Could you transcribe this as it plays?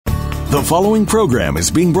The following program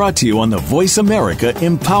is being brought to you on the Voice America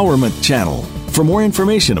Empowerment Channel. For more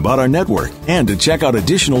information about our network and to check out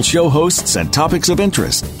additional show hosts and topics of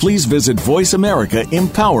interest, please visit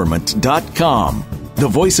voiceamericaempowerment.com. The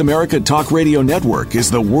Voice America Talk Radio Network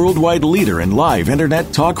is the worldwide leader in live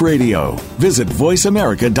Internet talk radio. Visit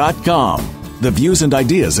voiceamerica.com. The views and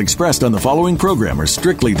ideas expressed on the following program are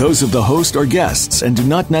strictly those of the host or guests and do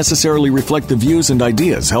not necessarily reflect the views and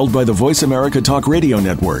ideas held by the Voice America Talk Radio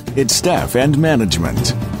Network, its staff, and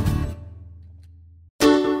management.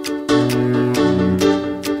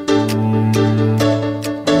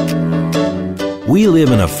 We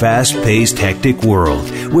live in a fast-paced, hectic world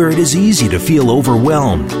where it is easy to feel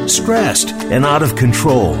overwhelmed, stressed, and out of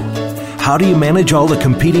control. How do you manage all the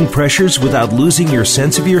competing pressures without losing your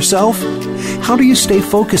sense of yourself? How do you stay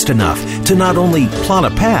focused enough to not only plot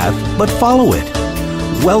a path, but follow it?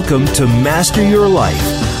 Welcome to Master Your Life,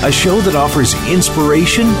 a show that offers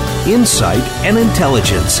inspiration, insight, and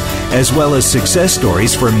intelligence, as well as success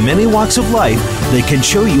stories from many walks of life that can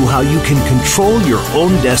show you how you can control your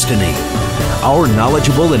own destiny. Our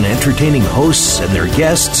knowledgeable and entertaining hosts and their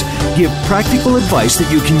guests give practical advice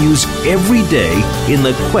that you can use every day in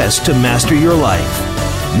the quest to master your life.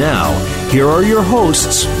 Now, here are your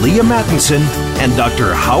hosts, Leah Mattinson and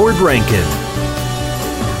Dr. Howard Rankin.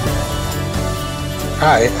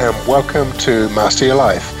 Hi, and welcome to Master Your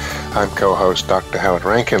Life. I'm co-host Dr. Howard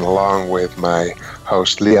Rankin, along with my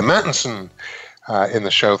host, Leah Mattinson, in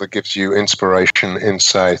the show that gives you inspiration,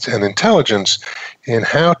 insight, and intelligence in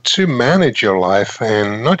how to manage your life,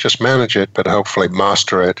 and not just manage it, but hopefully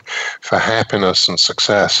master it for happiness and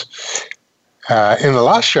success. In the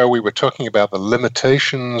last show, we were talking about the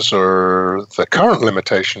limitations, or the current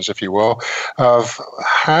limitations, if you will, of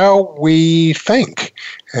how we think,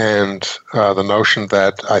 and the notion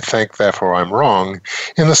that I think, therefore I'm wrong,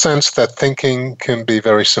 in the sense that thinking can be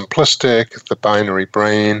very simplistic. The binary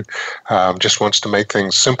brain just wants to make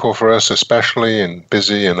things simple for us, especially in a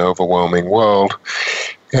busy and overwhelming world.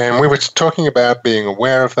 And we were talking about being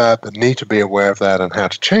aware of that, the need to be aware of that, and how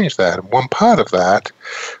to change that. And one part of that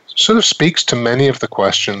sort of speaks to many of the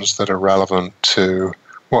questions that are relevant to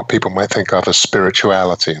what people might think of as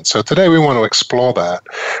spirituality. And so today we want to explore that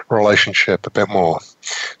relationship a bit more.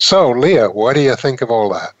 So, Leah, what do you think of all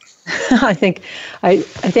that? I think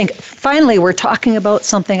finally we're talking about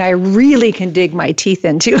something I really can dig my teeth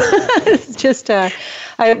into. It's just I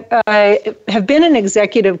have been an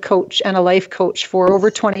executive coach and a life coach for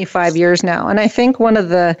over 25 years now, and I think one of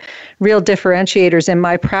the real differentiators in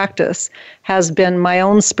my practice has been my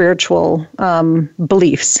own spiritual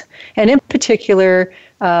beliefs, and in particular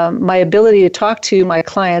my ability to talk to my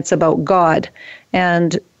clients about God,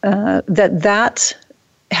 and that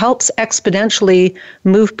helps exponentially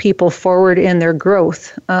move people forward in their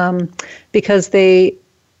growth, because they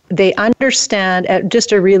understand at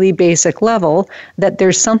just a really basic level that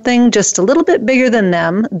there's something just a little bit bigger than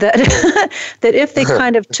them that that if they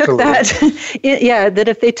kind of took that, that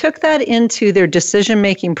if they took that into their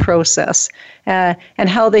decision-making process and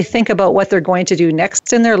how they think about what they're going to do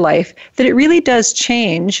next in their life, that it really does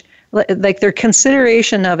change. Like their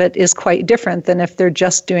consideration of it is quite different than if they're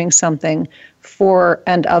just doing something for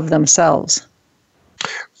and of themselves.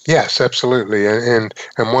 Yes, absolutely. And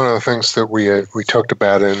one of the things that we talked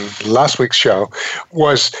about in last week's show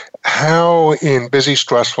was how in busy,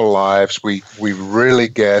 stressful lives we really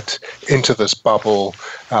get into this bubble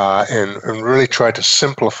and really try to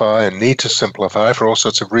simplify and need to simplify for all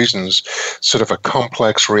sorts of reasons, sort of a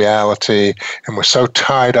complex reality. And we're so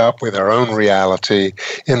tied up with our own reality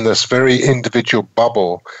in this very individual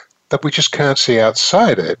bubble that we just can't see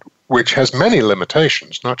outside it, which has many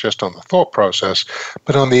limitations, not just on the thought process,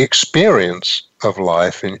 but on the experience of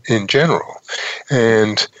life in general.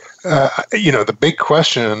 And, the big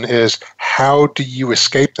question is, how do you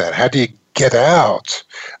escape that? How do you get out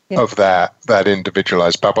of that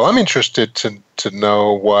individualized bubble? I'm interested to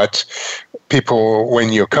know what people,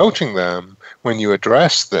 when you're coaching them, when you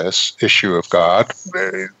address this issue of God,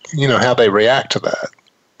 how they react to that.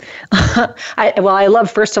 I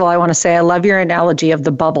want to say I love your analogy of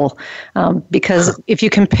the bubble, because if you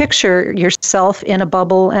can picture yourself in a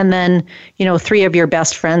bubble and then, three of your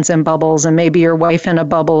best friends in bubbles, and maybe your wife in a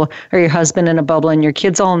bubble or your husband in a bubble and your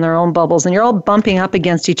kids all in their own bubbles, and you're all bumping up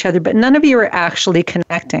against each other, but none of you are actually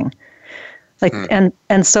connecting. And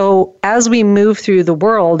so as we move through the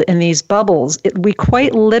world in these bubbles, we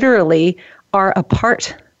quite literally are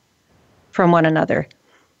apart from one another.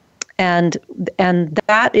 And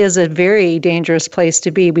that is a very dangerous place to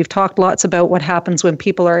be. We've talked lots about what happens when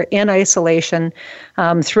people are in isolation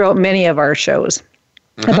throughout many of our shows.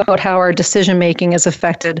 about how our decision making is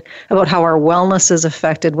affected, about how our wellness is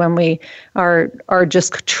affected when we are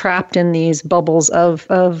just trapped in these bubbles of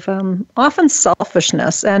often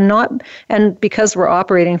selfishness, and because we're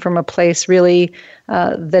operating from a place really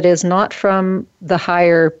that is not from a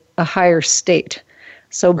higher state.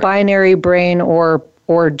 So right. Binary brain or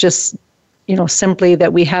just simply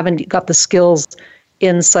that we haven't got the skills,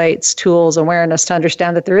 insights, tools, awareness to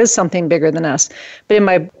understand that there is something bigger than us. But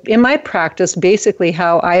in my practice, basically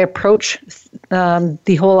how I approach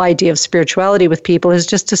the whole idea of spirituality with people is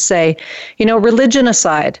just to say, religion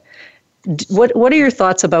aside, what are your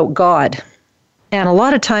thoughts about God? And a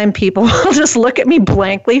lot of time people will just look at me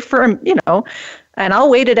blankly for, and I'll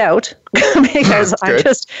wait it out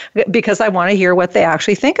because I want to hear what they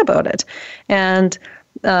actually think about it. And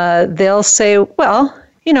they'll say, well,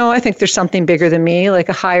 I think there's something bigger than me, like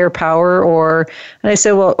a higher power, and I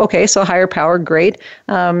say, well, okay, so higher power, great.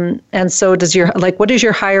 And so what does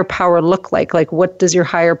your higher power look like? Like, what does your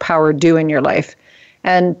higher power do in your life?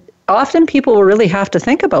 And often people will really have to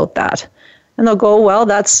think about that. And they'll go, well,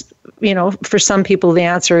 that's, for some people, the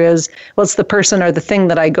answer is, well, it's the person or the thing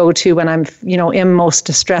that I go to when I'm, in most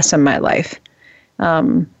distress in my life.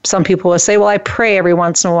 Some people will say, well, I pray every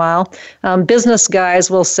once in a while. Business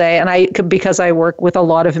guys will say, because I work with a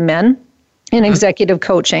lot of men in executive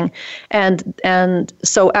coaching, and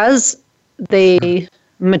so as they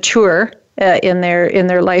mature in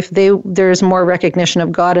their life, there's more recognition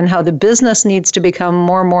of God and how the business needs to become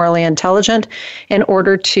more morally intelligent in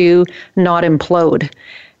order to not implode.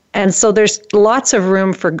 And so there's lots of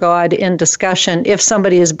room for God in discussion if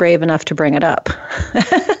somebody is brave enough to bring it up.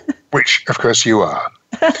 Which, of course, you are.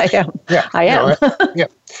 I am. Yeah, I am. Yeah.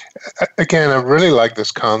 Again, I really like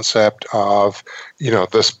this concept of,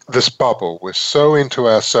 this bubble. We're so into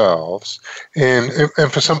ourselves. And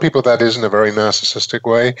for some people, that isn't a very narcissistic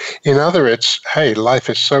way. In other, it's, hey, life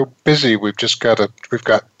is so busy. We've got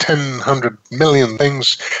 100 million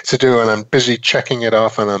things to do, and I'm busy checking it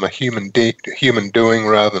off, and I'm a human doing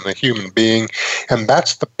rather than a human being. And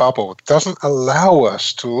that's the bubble. It doesn't allow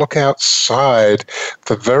us to look outside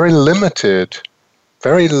the very limited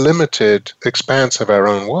expanse of our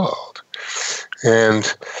own world.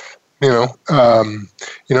 And,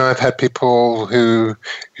 I've had people who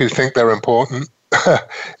think they're important.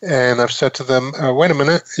 And I've said to them, wait a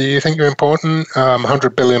minute, you think you're important?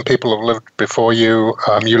 100 billion people have lived before you.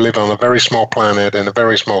 You live on a very small planet in a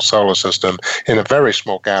very small solar system in a very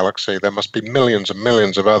small galaxy. There must be millions and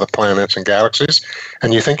millions of other planets and galaxies.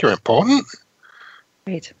 And you think you're important?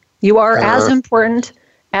 Right. You are as important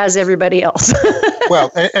as everybody else. Well,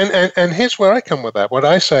 and here's where I come with that. What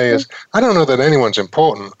I say is, I don't know that anyone's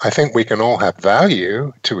important. I think we can all have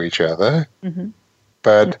value to each other. Mm-hmm.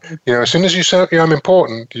 But, as soon as you say, I'm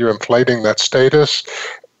important, you're inflating that status.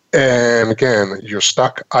 And again, you're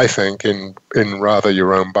stuck, I think, in rather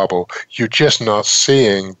your own bubble. You're just not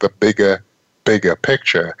seeing the bigger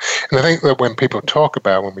picture. And I think that when we talk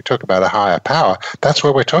about a higher power, that's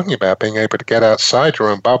what we're talking about, being able to get outside your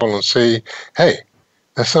own bubble and see, hey,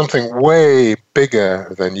 there's something way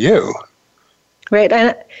bigger than you. Right.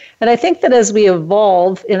 And I think that as we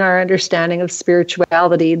evolve in our understanding of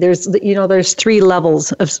spirituality, there's three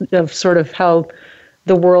levels of sort of how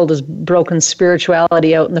the world has broken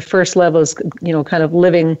spirituality out. And the first level is, kind of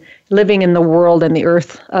living in the world and the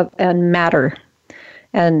earth and matter.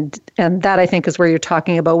 And that, I think, is where you're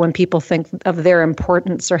talking about when people think of their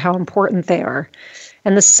importance or how important they are.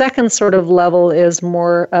 And the second sort of level is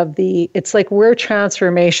more of it's like where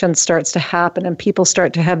transformation starts to happen and people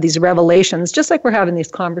start to have these revelations, just like we're having this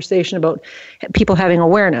conversation about people having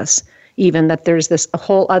awareness, even that there's this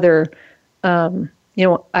whole other,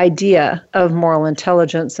 idea of moral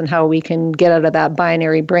intelligence and how we can get out of that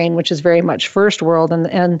binary brain, which is very much first world.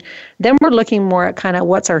 And then we're looking more at kind of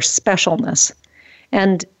what's our specialness.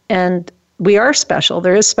 And we are special.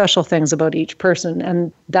 There is special things about each person,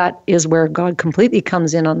 and that is where God completely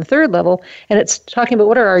comes in on the third level. And it's talking about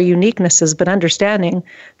what are our uniquenesses, but understanding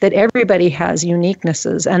that everybody has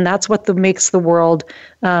uniquenesses, and that's what makes the world,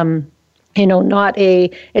 it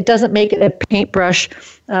doesn't make it a paintbrush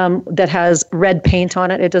that has red paint on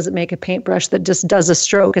it. It doesn't make a paintbrush that just does a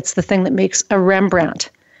stroke. It's the thing that makes a Rembrandt.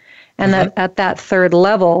 And that at that third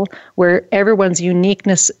level, where everyone's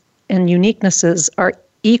uniqueness and uniquenesses are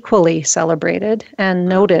equally celebrated and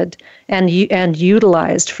noted and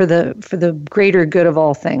utilized for the greater good of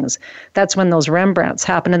all things. That's when those Rembrandts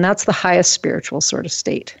happen, and that's the highest spiritual sort of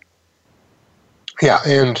state. Yeah,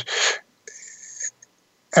 and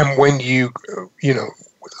when we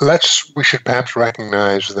should perhaps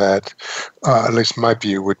recognize that, at least my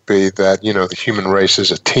view would be that, the human race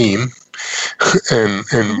is a team, and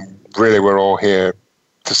really we're all here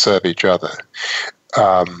to serve each other.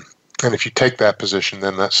 And if you take that position,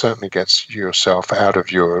 then that certainly gets yourself out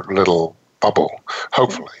of your little bubble,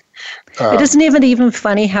 hopefully. It isn't even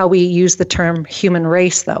funny how we use the term human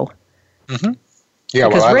race, though. Mm-hmm. Yeah,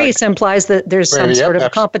 because race implies that there's some sort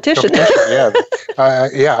of competition.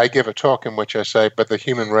 I give a talk in which I say, but the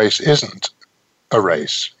human race isn't a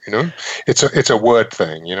race, It's a word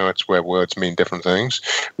thing, it's where words mean different things.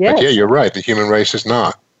 Yes. But yeah, you're right, the human race is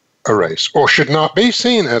not a race, or should not be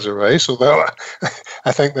seen as a race, although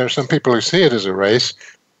I think there are some people who see it as a race,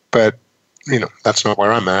 but that's not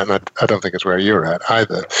where I'm at, and I don't think it's where you're at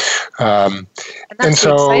either. And that's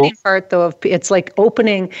the exciting part, though, it's like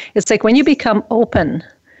opening. It's like when you become open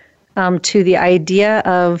to the idea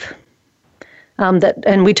of that,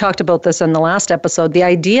 and we talked about this in the last episode, the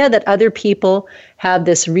idea that other people have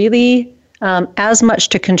this really as much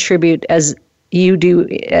to contribute as you do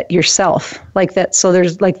yourself, like that. So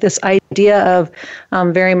there's like this idea of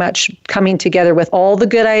very much coming together with all the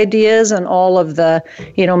good ideas and all of the,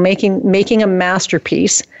 making a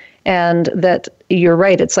masterpiece. And that you're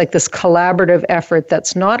right, it's like this collaborative effort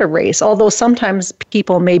that's not a race. Although sometimes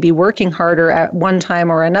people may be working harder at one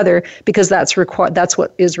time or another because that's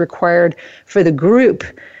what is required for the group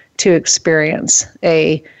to experience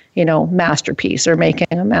a masterpiece or making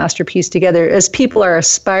a masterpiece together, as people are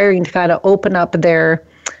aspiring to kind of open up their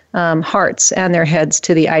hearts and their heads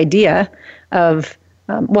to the idea of,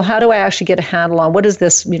 how do I actually get a handle on what is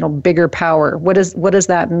this, bigger power? What does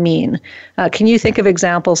that mean? Can you think of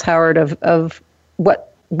examples, Howard, of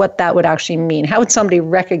what that would actually mean? How would somebody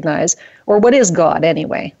recognize, or what is God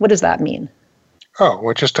anyway? What does that mean? Oh,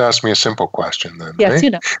 well, just ask me a simple question then. Yes,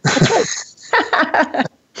 right? That's right.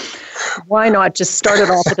 Why not just start it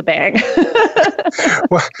off with a bang?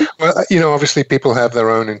 well, obviously people have their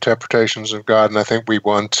own interpretations of God, and I think we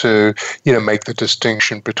want to, make the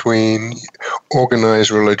distinction between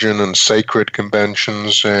organized religion and sacred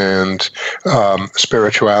conventions and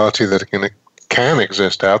spirituality that can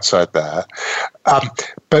exist outside that.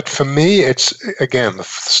 But for me, it's, again, the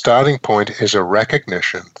starting point is a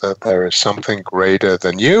recognition that there is something greater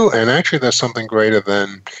than you, and actually there's something greater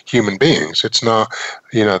than human beings. It's not,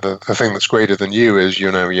 the thing that's greater than you is,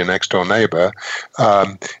 your next door neighbor.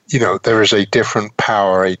 There is a different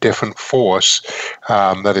power, a different force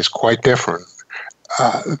that is quite different,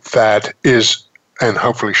 that is, and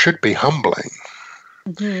hopefully should be humbling.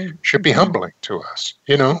 Mm-hmm. Should be humbling to us,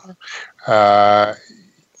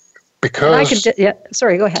 because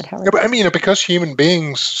sorry, go ahead, Howard. Because human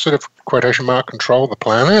beings sort of, quotation mark, control the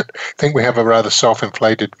planet, I think we have a rather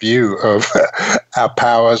self-inflated view of our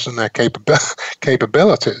powers and our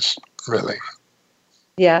capabilities, really.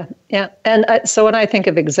 Yeah. And so when I think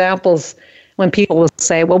of examples, when people will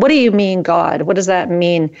say, well, what do you mean God? What does that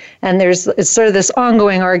mean? And it's sort of this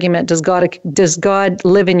ongoing argument, does God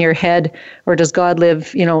live in your head, or does God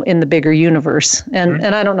live, in the bigger universe? And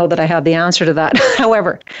I don't know that I have the answer to that.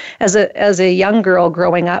 However, as a young girl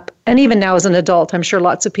growing up, and even now as an adult, I'm sure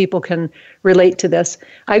lots of people can relate to this.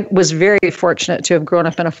 I was very fortunate to have grown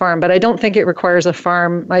up in a farm, but I don't think it requires a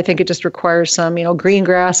farm. I think it just requires some, green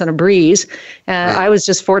grass and a breeze. And I was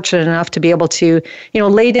just fortunate enough to be able to,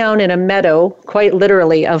 lay down in a meadow, quite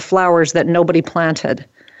literally, of flowers that nobody planted.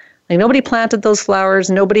 Like, nobody planted those flowers.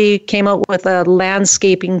 Nobody came out with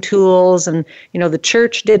landscaping tools. And, the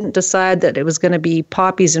church didn't decide that it was going to be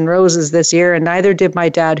poppies and roses this year, and neither did my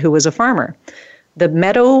dad, who was a farmer. The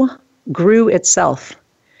meadow grew itself.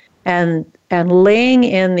 And laying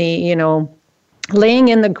in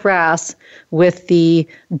the grass with the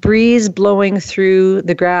breeze blowing through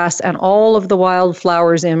the grass and all of the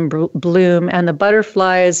wildflowers in bloom and the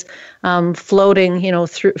butterflies floating,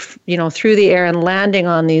 through the air and landing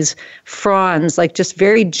on these fronds, like just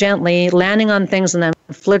very gently landing on things and then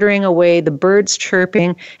flittering away, the birds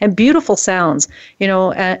chirping and beautiful sounds,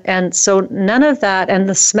 and so none of that, and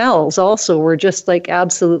the smells also were just like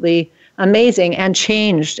absolutely amazing and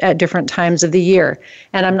changed at different times of the year.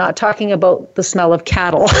 And I'm not talking about the smell of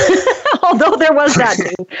cattle, although there was that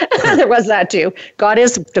too. There was that too. God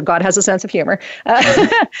has a sense of humor.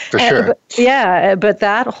 For sure. But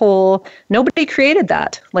that whole, nobody created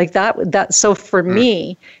that. Like that. So for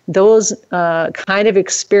me, those kind of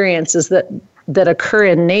experiences that occur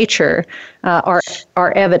in nature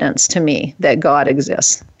are evidence to me that God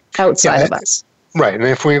exists outside of us. Right, and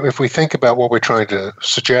if we think about what we're trying to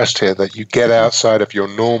suggest here, that you get outside of your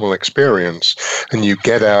normal experience and you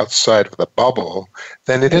get outside of the bubble,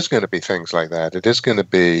 then it is going to be things like that. It is going to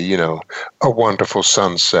be, a wonderful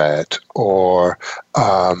sunset, or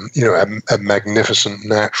a magnificent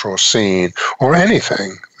natural scene, or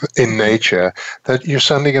anything in nature that you're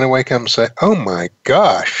suddenly going to wake up and say, "Oh my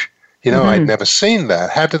gosh, I'd never seen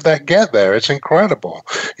that. How did that get there? It's incredible.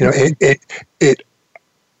 It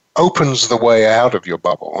opens the way out of your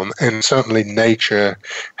bubble. And certainly nature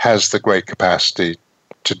has the great capacity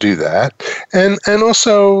to do that. And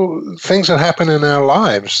also things that happen in our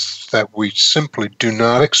lives that we simply do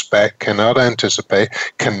not expect, cannot anticipate,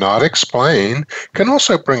 cannot explain, can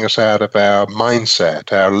also bring us out of our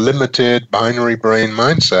mindset, our limited binary brain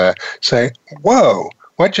mindset. Say, whoa,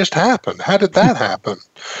 what just happened? How did that happen?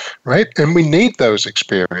 Right? And we need those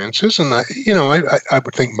experiences. And, I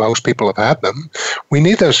would think most people have had them. We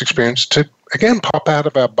need those experiences to, again, pop out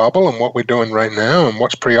of our bubble and what we're doing right now and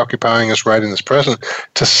what's preoccupying us right in this present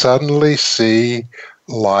to suddenly see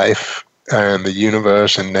life and the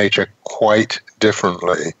universe and nature quite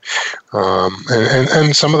differently.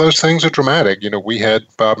 And some of those things are dramatic. We had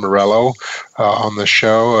Bob Morello on the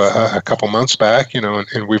show a couple months back, and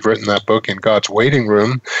we've written that book, In God's Waiting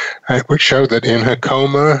Room, which showed that in her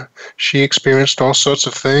coma, she experienced all sorts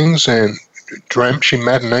of things and dreamt she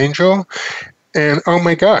met an angel. And oh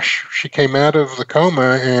my gosh, she came out of the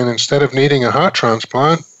coma, and instead of needing a heart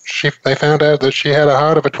transplant, they found out that she had a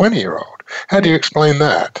heart of a 20-year-old. How do you explain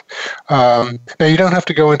that? Now, you don't have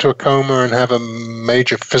to go into a coma and have a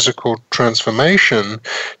major physical transformation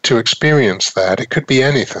to experience that. It could be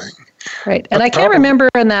anything. Right. And I can't remember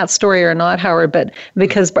in that story or not, Howard, but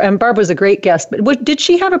and Barb was a great guest, but did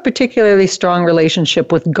she have a particularly strong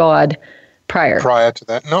relationship with God prior to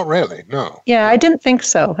that? Not really, no. Yeah, I didn't think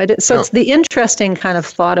so. So it's the interesting kind of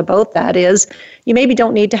thought about that is you maybe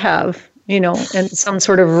don't need to have, and some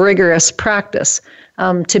sort of rigorous practice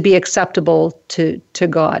to be acceptable to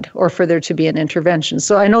God or for there to be an intervention.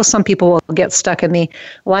 So I know some people will get stuck in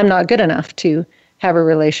I'm not good enough to have a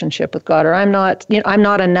relationship with God, or I'm not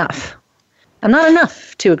enough. I'm not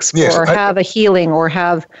enough to explore, have a healing, or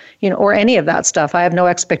have, or any of that stuff. I have no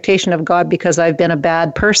expectation of God because I've been a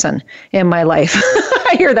bad person in my life.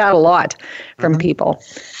 I hear that a lot from people,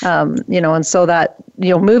 and so that,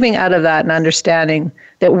 moving out of that and understanding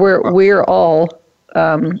that we're all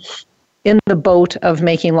in the boat of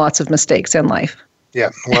making lots of mistakes in life.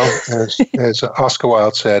 Yeah, well, as Oscar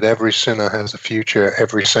Wilde said, every sinner has a future,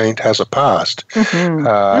 every saint has a past. And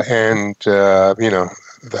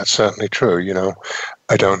that's certainly true.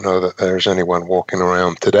 I don't know that there's anyone walking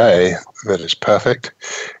around today that is perfect,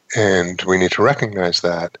 and we need to recognize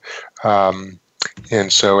that.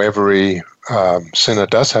 And so every sinner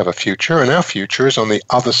does have a future, and our future is on the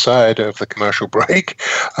other side of the commercial break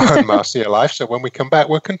on Master Your Life. So when we come back,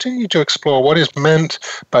 we'll continue to explore what is meant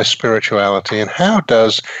by spirituality and how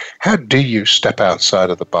do you step outside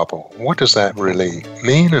of the bubble? What does that really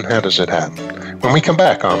mean, and how does it happen? When we come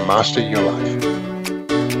back on Master Your Life.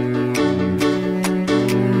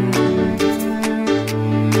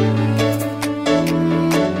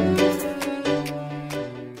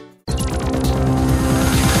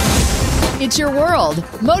 It's your world.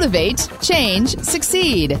 Motivate, change,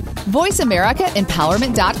 succeed.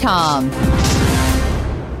 VoiceAmericaEmpowerment.com.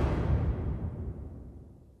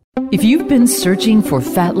 If you've been searching for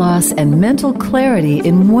fat loss and mental clarity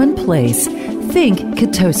in one place, think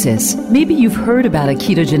ketosis. Maybe you've heard about a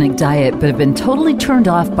ketogenic diet but have been totally turned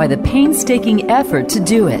off by the painstaking effort to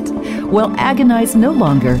do it. Well, agonize no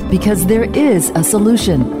longer, because there is a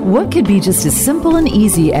solution. What could be just as simple and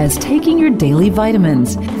easy as taking your daily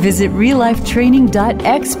vitamins? Visit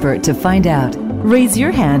reallifetraining.expert to find out. Raise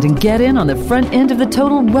your hand and get in on the front end of the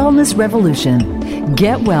total wellness revolution.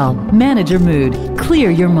 Get well, manage your mood,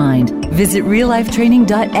 clear your mind. Visit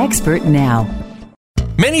reallifetraining.expert now.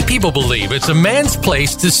 Many people believe it's a man's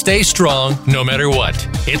place to stay strong no matter what.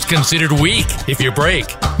 It's considered weak if you break.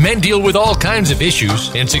 Men deal with all kinds of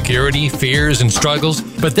issues, insecurity, fears, and struggles,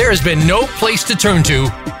 but there has been no place to turn to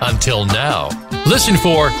until now. Listen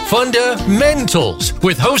for Fundamentals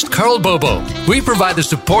with host Carl Bobo. We provide the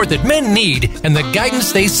support that men need and the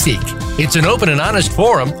guidance they seek. It's an open and honest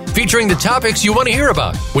forum featuring the topics you want to hear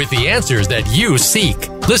about with the answers that you seek.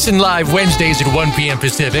 Listen live Wednesdays at 1 p.m.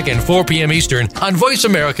 Pacific and 4 p.m. Eastern on Voice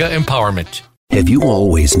America Empowerment. Have you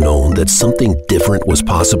always known that something different was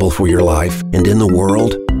possible for your life and in the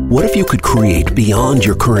world? What if you could create beyond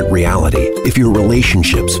your current reality? If your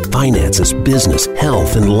relationships, finances, business,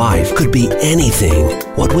 health, and life could be anything,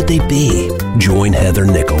 what would they be? Join Heather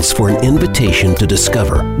Nichols for an invitation to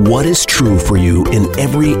discover what is true for you in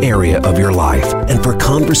every area of your life, and for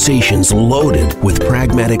conversations loaded with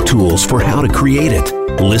pragmatic tools for how to create it.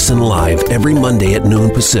 Listen live every Monday at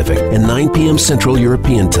noon Pacific and 9 p.m. Central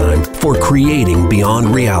European Time for Creating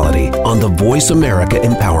Beyond Reality on the Voice America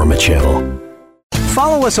Empowerment Channel.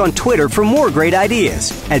 Follow us on Twitter for more great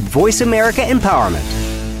ideas at Voice America Empowerment.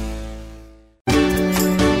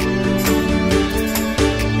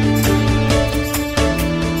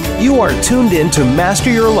 You are tuned in to Master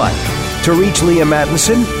Your Life. To reach Leah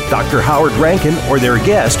Mattinson, Dr. Howard Rankin, or their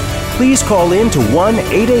guest, please call in to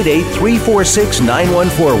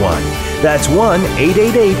 1-888-346-9141. That's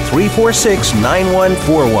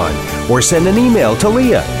 1-888-346-9141. Or send an email to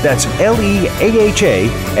Leah, that's Leaha,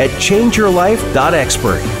 at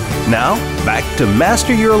changeyourlife.expert. Now, back to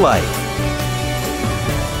Master Your Life.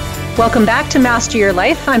 Welcome back to Master Your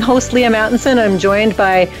Life. I'm host Leah Mattinson. I'm joined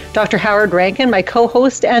by Dr. Howard Rankin, my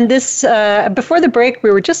co-host. And this, before the break, we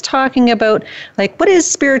were just talking about, like, what is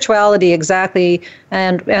spirituality exactly,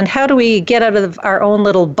 and how do we get out of our own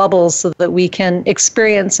little bubbles so that we can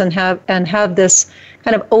experience and have this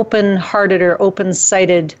kind of open-hearted or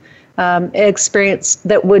open-sighted experience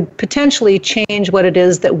that would potentially change what it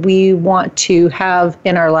is that we want to have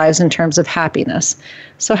in our lives in terms of happiness.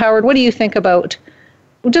 So, Howard, what do you think about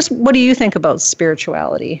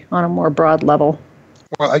spirituality on a more broad level?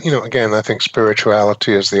 Well, again, I think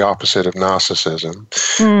spirituality is the opposite of narcissism.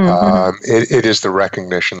 Mm-hmm. It is the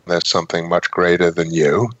recognition there's something much greater than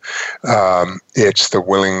you. It's the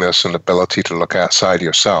willingness and ability to look outside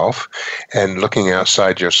yourself. And looking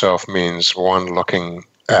outside yourself means, one, looking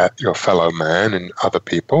at your fellow man and other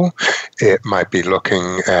people. It might be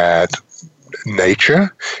looking at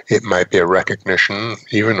nature. It might be a recognition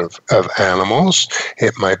even of animals.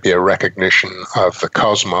 It might be a recognition of the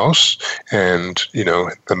cosmos and,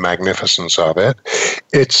 the magnificence of it.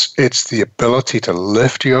 It's the ability to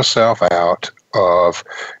lift yourself out of,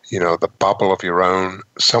 the bubble of your own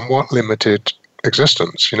somewhat limited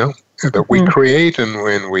existence, that we create and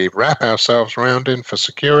when we wrap ourselves around in for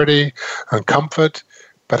security and comfort,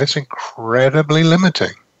 but it's incredibly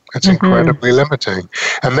limiting. It's incredibly limiting.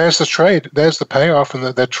 And there's the payoff and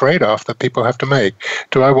the trade-off that people have to make.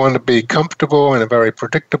 Do I want to be comfortable in a very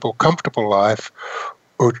predictable, comfortable life,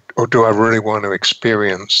 or do I really want to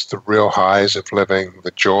experience the real highs of living,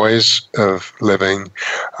 the joys of living,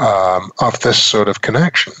 of this sort of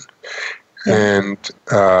connection? Yeah. And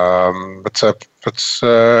it's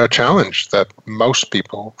a challenge that most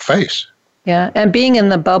people face. Yeah, and being in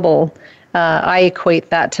the bubble, I equate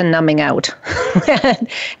that to numbing out.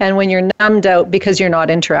 And when you're numbed out because you're not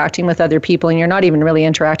interacting with other people and you're not even really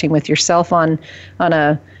interacting with yourself on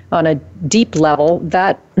a deep level,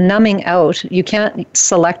 that numbing out, you can't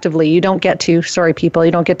selectively, you don't get to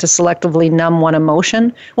selectively numb one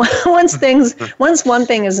emotion. Once one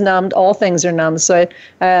thing is numbed, all things are numbed. So,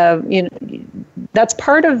 that's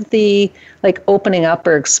part of the, opening up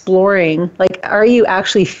or exploring, are you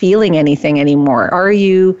actually feeling anything anymore? Are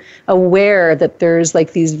you aware that there's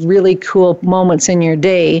these really cool moments in your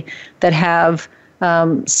day that have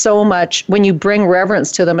so much, when you bring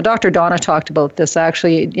reverence to them? And Dr. Donna talked about this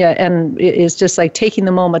actually, and it's just taking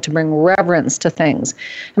the moment to bring reverence to things.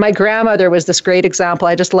 And my grandmother was this great example.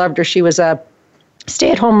 I just loved her. She was a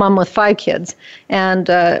stay-at-home mom with 5 kids, and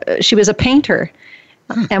she was a painter.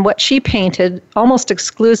 And what she painted almost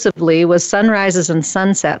exclusively was sunrises and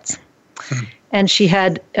sunsets. And she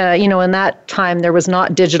had, in that time, there was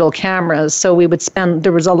not digital cameras. So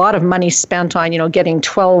there was a lot of money spent on, getting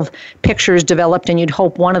 12 pictures developed, and you'd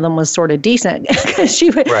hope one of them was sort of decent. She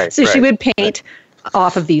would paint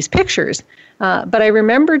off of these pictures. But I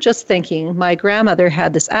remember just thinking my grandmother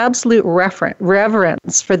had this absolute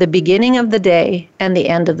reverence for the beginning of the day and the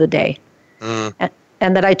end of the day.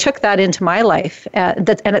 And that I took that into my life. And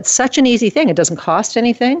it's such an easy thing. It doesn't cost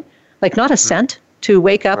anything, not a cent to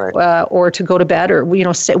wake up or to go to bed or,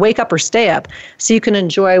 wake up or stay up. So you can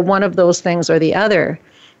enjoy one of those things or the other.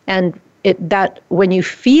 And that when you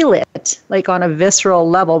feel it, on a visceral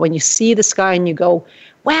level, when you see the sky and you go,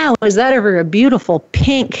 wow, is that ever a beautiful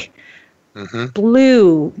pink,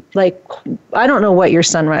 blue, I don't know what your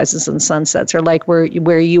sunrises and sunsets are like where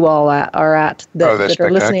you all are at that are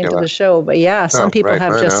listening to the show. But some people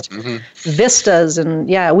have just vistas. And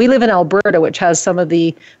we live in Alberta, which has some of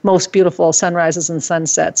the most beautiful sunrises and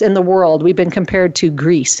sunsets in the world. We've been compared to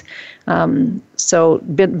Greece. So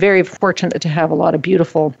been very fortunate to have a lot of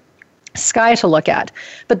beautiful sky to look at.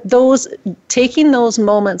 But taking those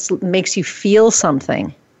moments makes you feel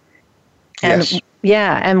something. And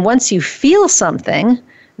and once you feel something,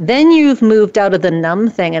 then you've moved out of the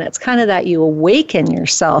numb thing, and it's kind of that you awaken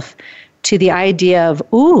yourself to the idea of,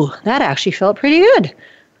 ooh, that actually felt pretty good.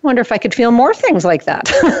 I wonder if I could feel more things like that.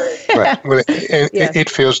 Right. Well, it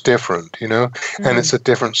feels different, and it's a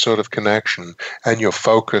different sort of connection. And your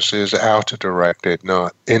focus is outer-directed,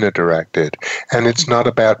 not inner-directed. And it's not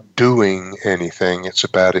about doing anything. It's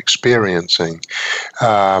about experiencing,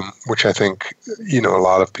 which I think, a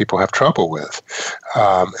lot of people have trouble with.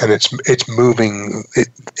 And it's moving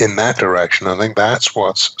in that direction. I think that's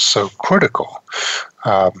what's so critical.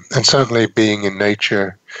 And certainly being in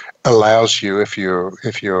nature allows you, if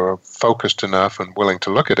you're focused enough and willing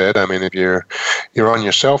to look at it. I mean, if you're on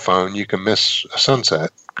your cell phone, you can miss a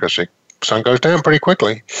sunset because the sun goes down pretty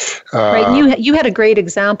quickly. Right. And you had a great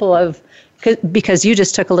example of, because you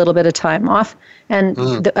just took a little bit of time off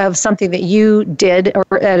and of something that you did,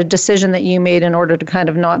 or a decision that you made in order to kind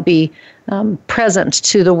of not be present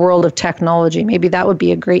to the world of technology. Maybe that would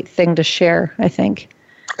be a great thing to share, I think.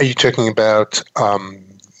 Are you talking about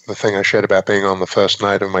the thing I shared about being on the first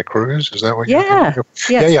night of my cruise? Is that what you're talking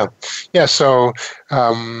about? Yeah. So,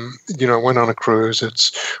 went on a cruise.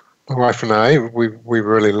 My wife and I, we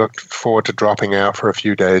really looked forward to dropping out for a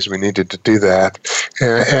few days. We needed to do that.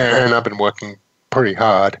 And I've been working pretty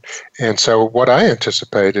hard. And so what I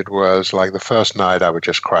anticipated was like the first night I would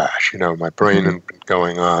just crash. My brain had been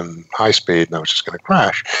going on high speed and I was just going to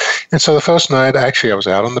crash. And so the first night, actually, I was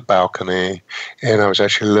out on the balcony and I was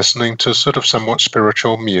actually listening to sort of somewhat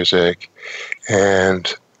spiritual music.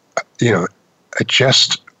 And, I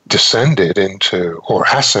just ascended,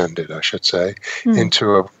 I should say,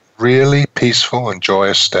 into a really peaceful and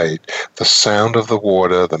joyous state. The sound of the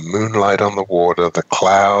water, the moonlight on the water, the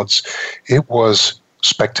clouds, it was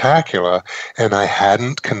spectacular, and I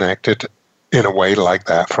hadn't connected in a way like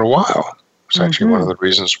that for a while. It's actually one of the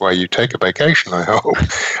reasons why you take a vacation, I hope.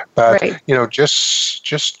 But,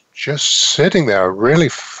 just sitting there, I really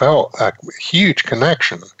felt a huge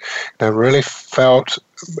connection. And I really felt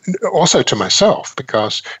also to myself,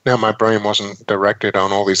 because now my brain wasn't directed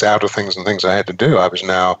on all these outer things and things I had to do. I was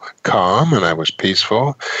now calm and I was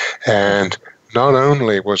peaceful. And not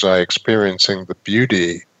only was I experiencing the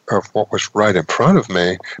beauty of what was right in front of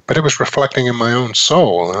me, but it was reflecting in my own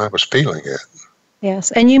soul and I was feeling it.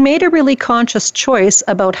 Yes, and you made a really conscious choice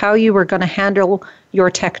about how you were going to handle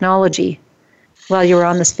your technology while you were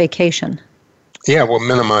on this vacation. Yeah, we'll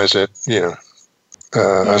minimize it,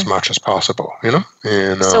 as much as possible,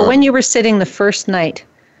 And so when you were sitting the first night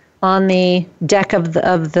on the deck of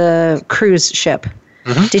the cruise ship,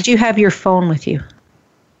 did you have your phone with you?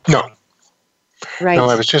 No. Right. No,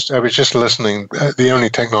 I was just listening. The only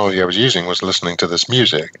technology I was using was listening to this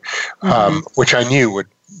music, which I knew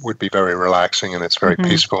would be very relaxing, and it's very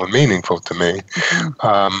peaceful and meaningful to me.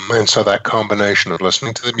 And so that combination of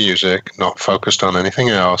listening to the music, not focused on anything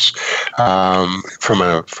else, from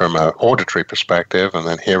an auditory perspective, and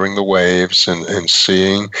then hearing the waves and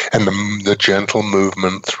seeing and the gentle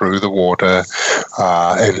movement through the water,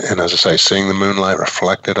 and as I say, seeing the moonlight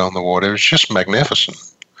reflected on the water, it was just magnificent.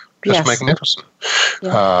 Magnificent.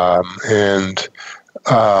 Yeah.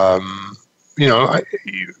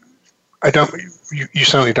 You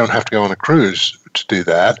certainly don't have to go on a cruise to do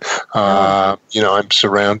that. I'm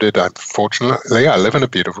surrounded. Fortunately, I live in a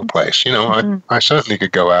beautiful place. I certainly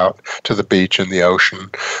could go out to the beach and the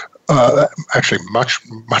ocean, actually much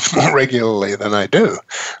more regularly than I do.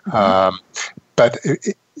 But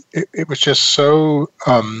it was just so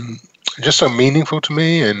meaningful to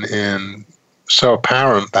me, and so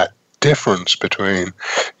apparent, that difference between,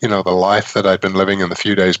 the life that I'd been living in the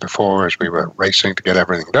few days before as we were racing to get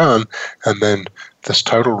everything done, and then this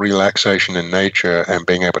total relaxation in nature and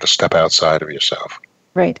being able to step outside of yourself.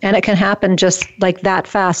 Right. And it can happen just like that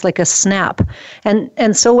fast, like a snap.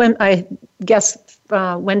 And so when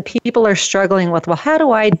when people are struggling with, well, how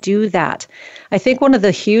do I do that? I think one of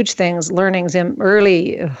the huge learnings in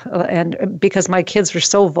early, and because my kids were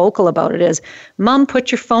so vocal about it, is, Mom,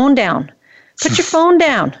 put your phone down. Put your phone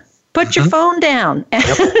down. Put your phone down.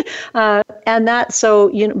 Yep. And that,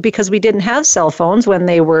 because we didn't have cell phones when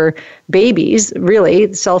they were babies,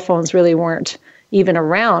 really, cell phones really weren't even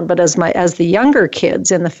around. But as the younger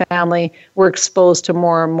kids in the family were exposed to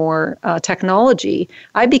more and more technology,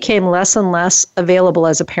 I became less and less available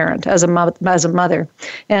as a parent, as a mother.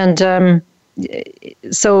 And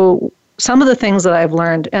so some of the things that I've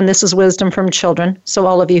learned, and this is wisdom from children, so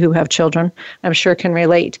all of you who have children, I'm sure can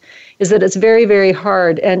relate, is that it's very, very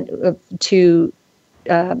hard to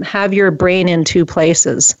have your brain in two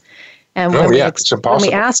places. And it's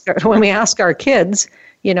impossible. When we ask our kids,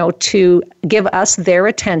 to give us their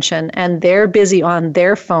attention, and they're busy on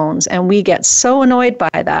their phones, and we get so annoyed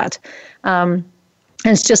by that. And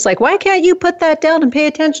it's just like, why can't you put that down and pay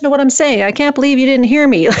attention to what I'm saying? I can't believe you didn't hear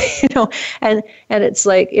me. And it's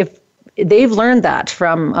like, if they've learned that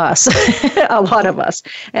from us, a lot of us.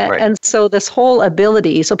 And so this whole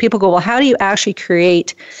ability, so people go, well, how do you actually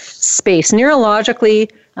create space?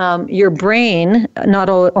 Neurologically, your brain not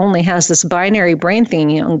only has this binary brain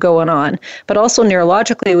thing going on, but also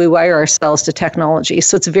neurologically we wire ourselves to technology.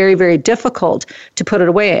 So it's very, very difficult to put it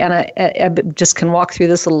away. And I just can walk through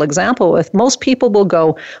this little example with most people will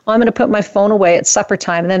go, well, I'm going to put my phone away at supper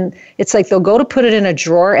time. And then it's like they'll go to put it in a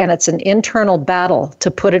drawer and it's an internal battle to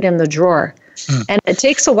put it in the drawer. And it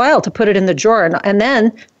takes a while to put it in the drawer, and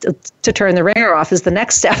then to turn the ringer off is the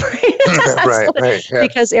next step, right? right. Yeah.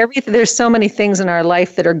 Because there's so many things in our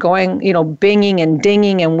life that are going, binging and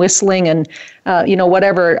dinging and whistling and,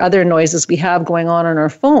 whatever other noises we have going on our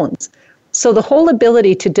phones. So the whole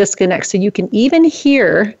ability to disconnect, so you can even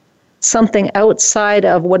hear something outside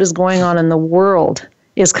of what is going on in the world,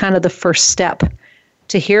 is kind of the first step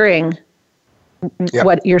to hearing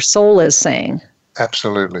what your soul is saying.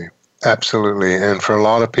 Absolutely. And for a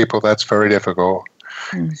lot of people, that's very difficult.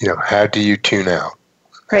 How do you tune out?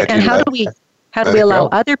 Right. And how do we allow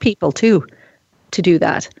other people to do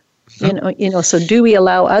that? So do we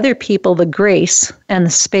allow other people the grace and the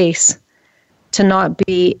space to not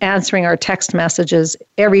be answering our text messages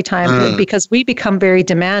every time, because we become very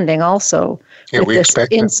demanding also with this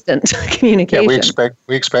instant communication. Yeah,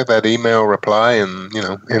 we expect that email reply in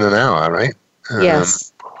an hour, right?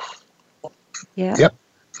 Yes. Yeah. Yep.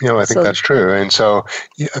 I think that's true. And so,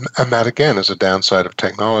 and that again is a downside of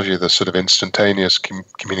technology. The sort of instantaneous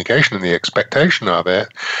communication and the expectation of it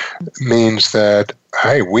means that,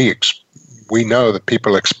 hey, we know that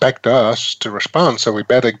people expect us to respond, so we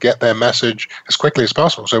better get their message as quickly as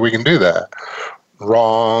possible so we can do that.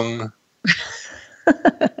 Wrong.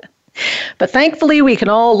 But thankfully, we can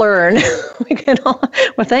all learn.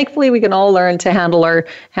 Thankfully, we can all learn to handle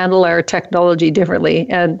our technology differently.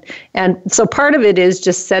 And so part of it is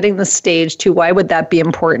just setting the stage to why would that be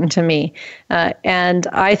important to me. And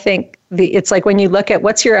I think it's like when you look at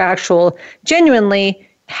what's your actual genuinely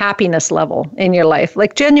happiness level in your life,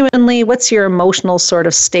 like genuinely, what's your emotional sort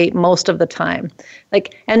of state most of the time?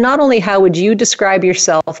 Like, and not only how would you describe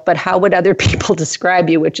yourself, but how would other people describe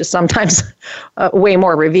you, which is sometimes way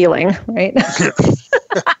more revealing, right?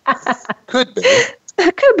 Could be.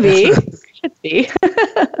 Could be.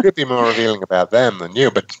 Could be more revealing about them than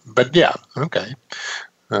you, but yeah, okay.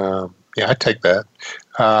 I take that.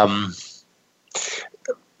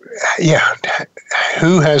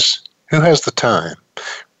 Who has the time?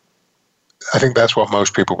 I think that's what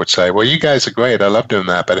most people would say. Well, you guys are great. I love doing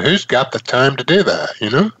that. But who's got the time to do that,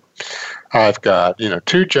 I've got,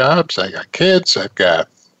 2 jobs. I got kids. I've got,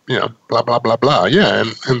 blah, blah, blah, blah. Yeah,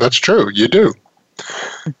 and that's true. You do.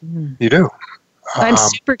 Mm-hmm. You do. I'm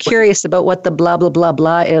super curious about what the blah, blah, blah,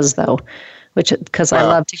 blah is, though, because I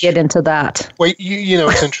love to get into that. Well,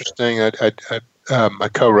 it's interesting. I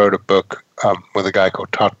co-wrote a book with a guy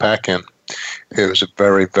called Todd Packin, who was a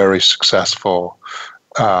very, very successful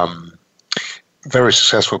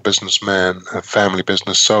businessman, a family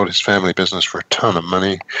business, sold his family business for a ton of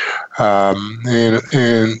money, but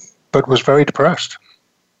was very depressed.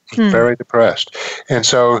 Very depressed. And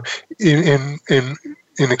so in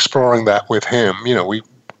exploring that with him, we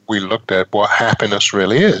looked at what happiness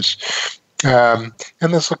really is. And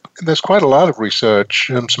there's quite a lot of research,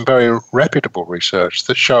 some very reputable research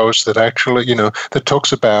that shows that actually, that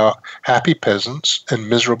talks about happy peasants and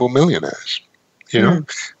miserable millionaires.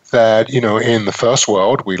 That, in the first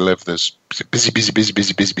world, we live this busy,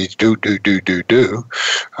 do.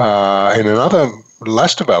 In other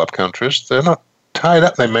less developed countries, they're not tied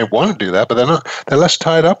up. They may want to do that, but they're less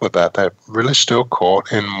tied up with that. They're really still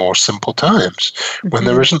caught in more simple times when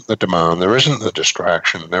there isn't the demand, there isn't the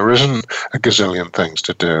distraction, there isn't a gazillion things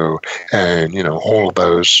to do, and, all of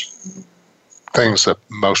those things that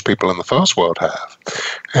most people in the first world have.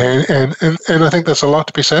 And I think there's a lot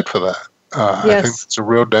to be said for that. Yes. I think it's a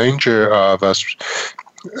real danger of us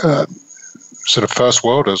sort of first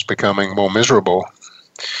worlders becoming more miserable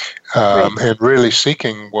and really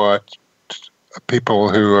seeking what people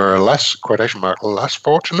who are less, quotation mark, less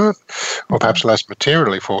fortunate or perhaps less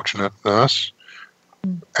materially fortunate than us,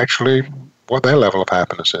 actually what their level of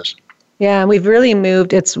happiness is. Yeah, and we've really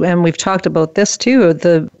moved, and we've talked about this too,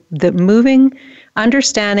 the moving,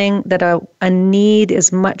 understanding that a need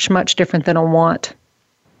is much, much different than a want.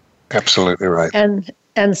 Absolutely right. And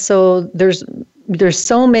so there's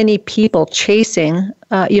so many people chasing.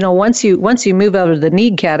 Once you move out of the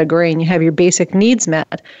need category and you have your basic needs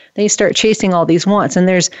met, then you start chasing all these wants. And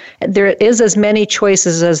there is as many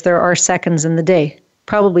choices as there are seconds in the day.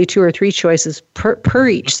 Probably 2 or 3 choices per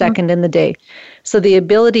each second in the day. So the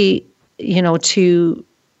ability, to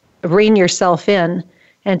rein yourself in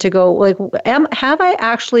and to go have I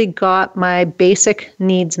actually got my basic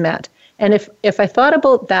needs met? And if I thought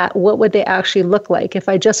about that, what would they actually look like if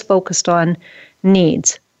I just focused on,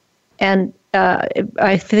 needs. And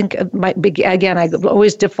I think again, I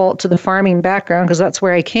always default to the farming background because that's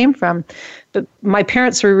where I came from. But my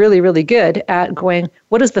parents were really, really good at going,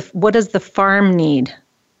 what does the farm need?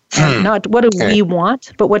 And not what do we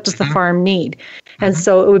want, but what does the farm need? And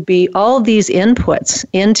so it would be all these inputs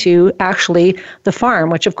into actually the farm,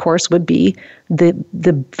 which of course would be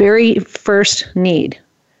the very first need,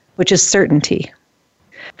 which is certainty.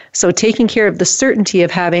 So taking care of the certainty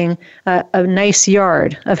of having a nice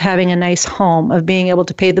yard, of having a nice home, of being able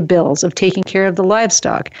to pay the bills, of taking care of the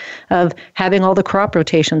livestock, of having all the crop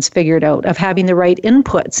rotations figured out, of having the right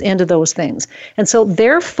inputs into those things. And so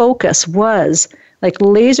their focus was like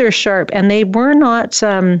laser sharp, and they were not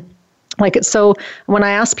so when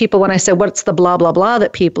I ask people, when I said, what's the blah, blah, blah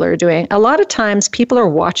that people are doing, a lot of times people are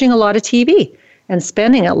watching a lot of TV and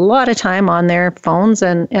spending a lot of time on their phones.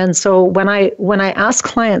 And so when I ask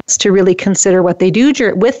clients to really consider what they do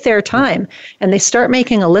with their time, and they start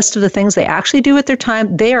making a list of the things they actually do with their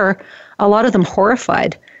time, they are, a lot of them,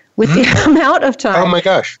 horrified with the amount of time. Oh my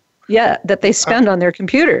gosh. Yeah, that they spend on their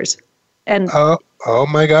computers. And Oh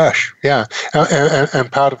my gosh, yeah.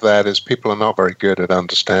 And part of that is people are not very good at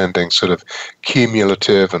understanding sort of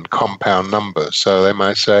cumulative and compound numbers. So they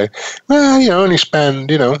might say, well, only spend,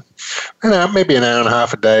 maybe an hour and a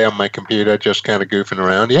half a day on my computer just kind of goofing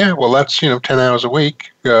around. Yeah, well, that's, 10 hours a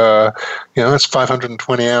week. That's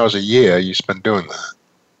 520 hours a year you spend doing that.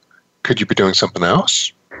 Could you be doing something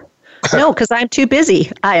else? No, because I'm too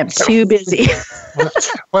busy. I am too busy.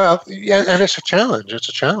 Well, yeah, and it's a challenge. It's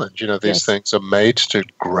a challenge. These things are made to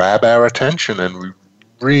grab our attention, and we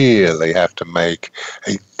really have to make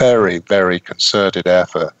a very, very concerted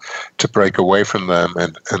effort to break away from them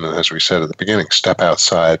and as we said at the beginning, step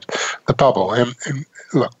outside the bubble. And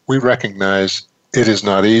look, we recognize it is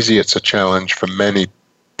not easy. It's a challenge for many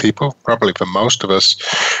people, probably for most of us.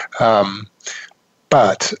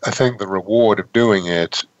 But I think the reward of doing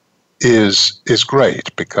it is great,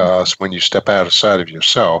 because when you step outside of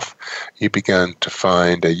yourself, you begin to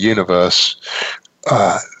find a universe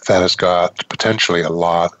that has got potentially a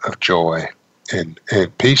lot of joy and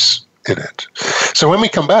peace in it. So when we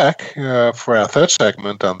come back for our third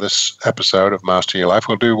segment on this episode of Master Your Life,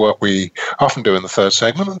 we'll do what we often do in the third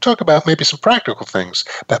segment and talk about maybe some practical things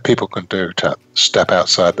that people can do to step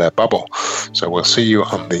outside their bubble. So we'll see you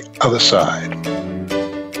on the other side.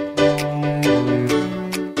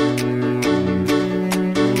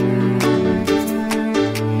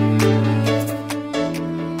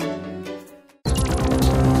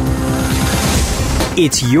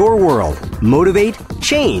 It's your world. Motivate,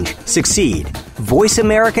 change, succeed.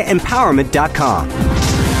 VoiceAmericaEmpowerment.com.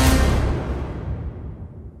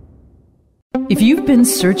 If you've been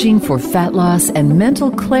searching for fat loss and mental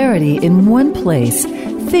clarity in one place,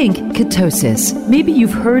 think ketosis. Maybe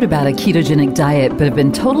you've heard about a ketogenic diet but have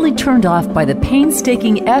been totally turned off by the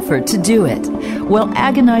painstaking effort to do it. Well,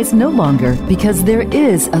 agonize no longer, because there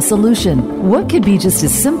is a solution. What could be just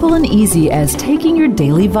as simple and easy as taking your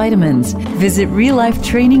daily vitamins? Visit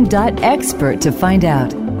reallifetraining.expert to find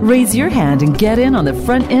out. Raise your hand and get in on the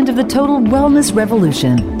front end of the total wellness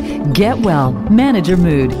revolution. Get well, manage your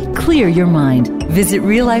mood, clear your mind. Visit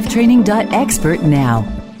reallifetraining.expert now.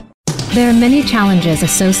 There are many challenges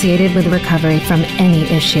associated with recovery from any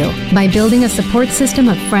issue. By building a support system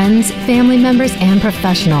of friends, family members, and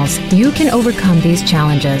professionals, you can overcome these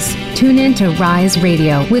challenges. Tune in to Rise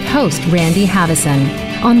Radio with host Randy Havison.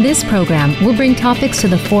 On this program, we'll bring topics to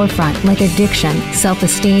the forefront like addiction,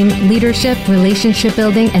 self-esteem, leadership, relationship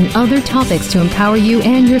building, and other topics to empower you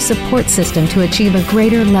and your support system to achieve a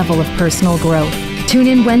greater level of personal growth. Tune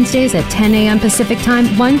in Wednesdays at 10 a.m. Pacific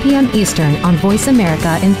Time, 1 p.m. Eastern on Voice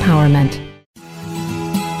America Empowerment.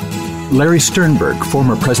 Larry Sternberg,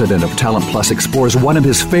 former president of Talent Plus, explores one of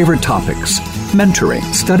his favorite topics, mentoring.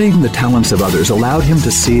 Studying the talents of others allowed him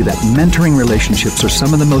to see that mentoring relationships are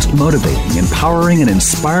some of the most motivating, empowering, and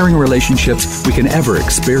inspiring relationships we can ever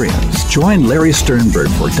experience. Join Larry Sternberg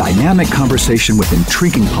for dynamic conversation with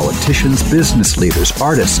intriguing politicians, business leaders,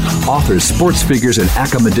 artists, authors, sports figures, and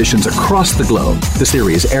academicians across the globe. The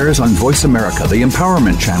series airs on Voice America, the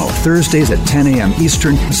Empowerment Channel, Thursdays at 10 a.m.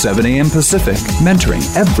 Eastern, 7 a.m. Pacific. Mentoring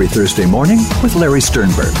every Thursday morning with Larry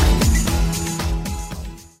Sternberg.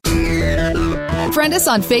 Friend us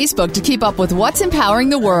on Facebook to keep up with what's empowering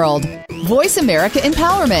the world. Voice America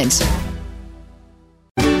Empowerment.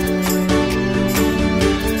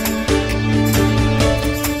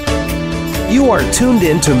 You are tuned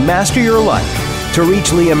in to Master Your Life. To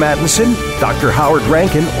reach Leah Mattinson, Dr. Howard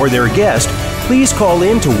Rankin, or their guest, please call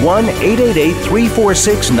in to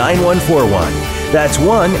 1-888-346-9141. That's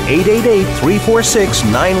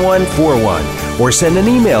 1-888-346-9141. Or send an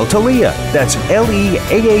email to Leaha, that's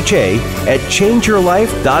Leaha, at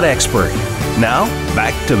changeyourlife.expert. Now,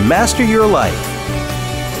 back to Master Your Life.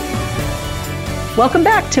 Welcome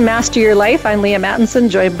back to Master Your Life. I'm Leaha Mattinson,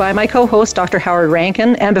 joined by my co-host, Dr. Howard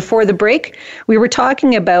Rankin. And before the break, we were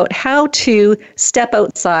talking about how to step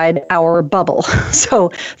outside our bubble.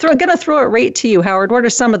 So I'm going to throw it right to you, Howard. What are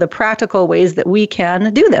some of the practical ways that we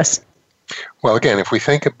can do this? Well, again, if we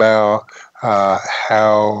think about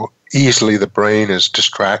how easily the brain is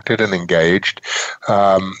distracted and engaged,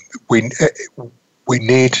 we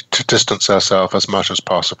need to distance ourselves as much as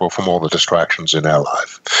possible from all the distractions in our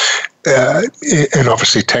life. And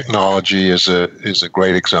obviously technology is a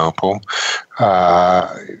great example.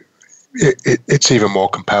 It's even more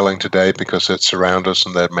compelling today because it surrounds us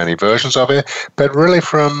and there are many versions of it. But really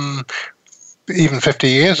from even 50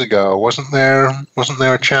 years ago, wasn't there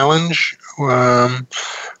a challenge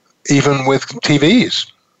even with TVs?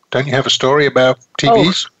 Don't you have a story about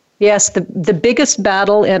TVs? Oh, yes, the biggest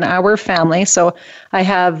battle in our family. So I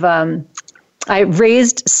have I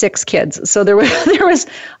raised 6 kids. So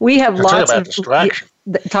we have lots of distraction.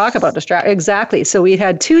 Talk about distraction. Exactly. So we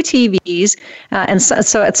had 2 TVs. And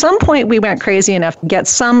so at some point we went crazy enough to get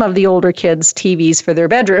some of the older kids TVs for their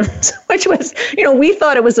bedrooms, which was, we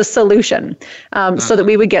thought it was a solution so that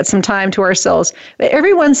we would get some time to ourselves. But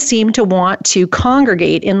everyone seemed to want to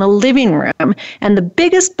congregate in the living room. And the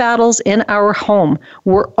biggest battles in our home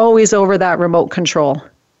were always over that remote control.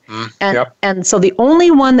 And so the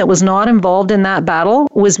only one that was not involved in that battle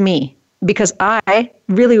was me, because I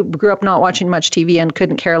really grew up not watching much TV and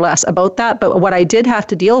couldn't care less about that. But what I did have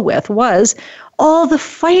to deal with was all the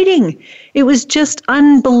fighting. It was just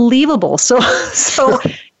unbelievable. So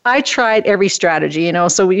I tried every strategy,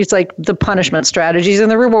 so we used like the punishment strategies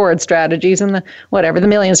and the reward strategies and the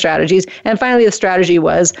million strategies. And finally the strategy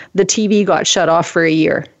was the TV got shut off for a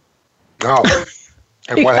year. Oh,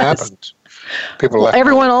 and what happened?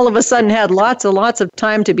 Everyone all of a sudden had lots of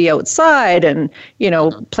time to be outside and,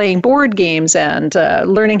 playing board games and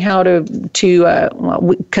learning how to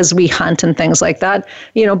because we hunt and things like that,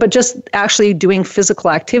 but just actually doing physical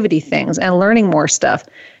activity things and learning more stuff.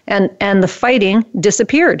 And the fighting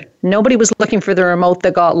disappeared. Nobody was looking for the remote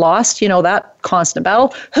that got lost, that constant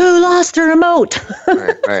battle. Who lost the remote?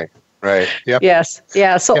 Right. Yep. Yes.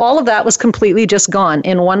 Yeah. So all of that was completely just gone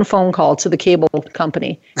in one phone call to the cable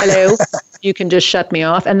company. Hello, you can just shut me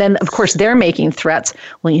off. And then, of course, they're making threats.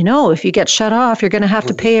 Well, if you get shut off, you're going to have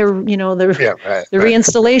to pay the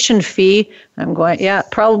reinstallation fee. I'm going,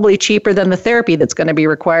 probably cheaper than the therapy that's going to be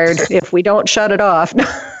required if we don't shut it off.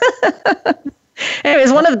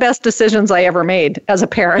 Anyways, one of the best decisions I ever made as a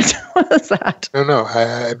parent was that. No.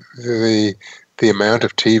 The amount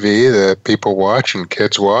of TV that people watch and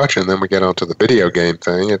kids watch, and then we get onto the video game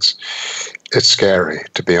thing, it's scary,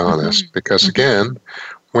 to be honest. Because again,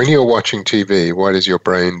 when you're watching TV, what is your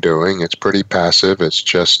brain doing? It's pretty passive. It's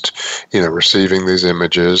just, receiving these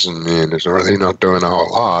images and it's really not doing a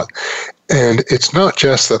whole lot. And it's not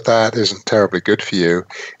just that isn't terribly good for you.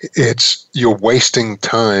 It's you're wasting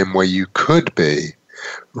time where you could be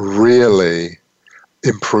really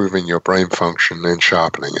improving your brain function and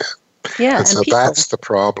sharpening it. Yeah, and so that's the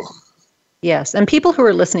problem. Yes, and people who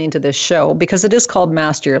are listening to this show, because it is called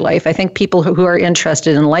Master Your Life, I think people who are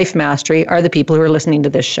interested in life mastery are the people who are listening to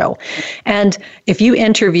this show. And if you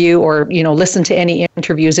interview or, listen to any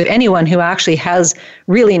interviews of anyone who actually has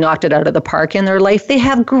really knocked it out of the park in their life, they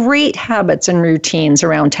have great habits and routines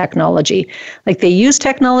around technology. Like they use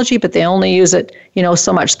technology, but they only use it,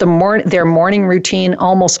 so much. Their morning routine,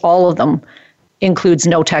 almost all of them, includes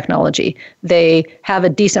no technology. They have a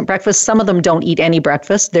decent breakfast. Some of them don't eat any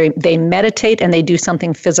breakfast. They meditate and they do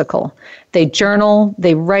something physical. They journal,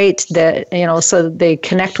 they write, so they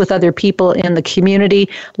connect with other people in the community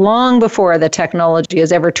long before the technology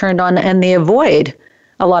is ever turned on, and they avoid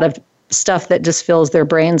a lot of stuff that just fills their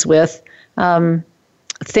brains with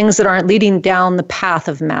things that aren't leading down the path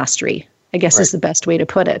of mastery, I guess is the best way to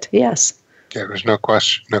put it. Yes. Yeah, there's no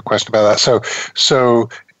question about that. So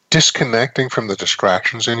disconnecting from the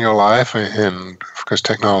distractions in your life, and of course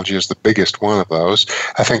technology is the biggest one of those,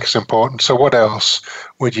 I think is important. So what else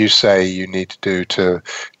would you say you need to do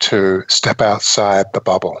to step outside the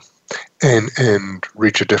bubble and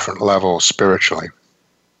reach a different level spiritually?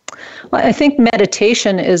 Well, I think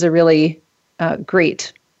meditation is a really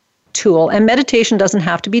great tool. And meditation doesn't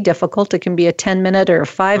have to be difficult. It can be a 10-minute or a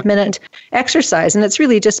 5-minute exercise. And it's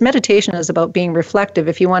really just meditation is about being reflective.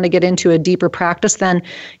 If you want to get into a deeper practice, then,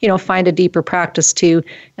 find a deeper practice to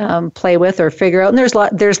play with or figure out. And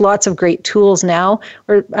there's lots of great tools now.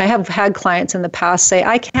 Where I have had clients in the past say,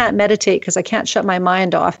 I can't meditate because I can't shut my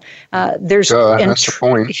mind off. That's the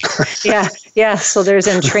point. Yeah. So there's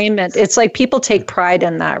entrainment. It's like people take pride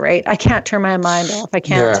in that, right? I can't turn my mind off. I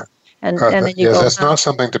can't. Yeah. And then you go, that's not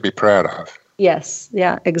something to be proud of. Yes,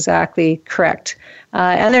 yeah, exactly, correct.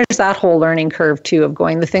 And there's that whole learning curve too of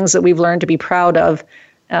going, the things that we've learned to be proud of,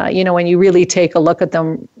 when you really take a look at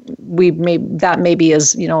them, that maybe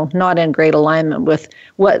is, not in great alignment with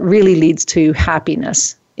what really leads to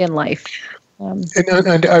happiness in life.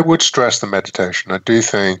 And I would stress the meditation. I do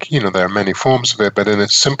think, there are many forms of it, but in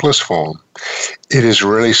its simplest form, it is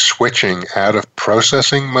really switching out of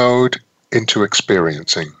processing mode into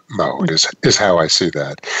experiencing mode is how I see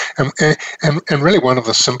that. And really one of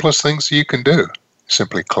the simplest things you can do,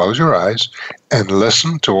 simply close your eyes and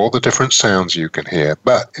listen to all the different sounds you can hear.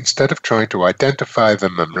 But instead of trying to identify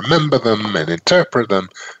them and remember them and interpret them,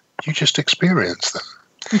 you just experience them.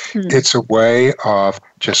 Mm-hmm. It's a way of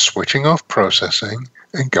just switching off processing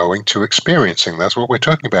and going to experiencing. That's what we're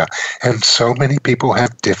talking about. And so many people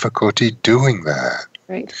have difficulty doing that.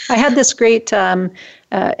 Right. I had this great, and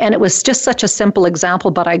it was just such a simple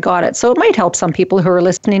example, but I got it. So it might help some people who are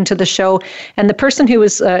listening to the show. And the person who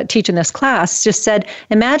was teaching this class just said,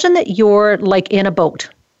 imagine that you're like in a boat,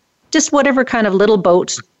 just whatever kind of little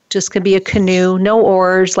boat, just could be a canoe, no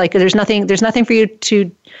oars, like there's nothing for you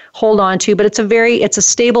to hold on to, but it's a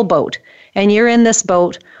stable boat. And you're in this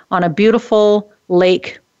boat on a beautiful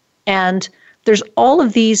lake, and there's all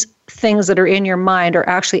of these things that are in your mind are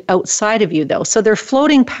actually outside of you, though. So they're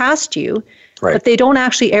floating past you, right, but they don't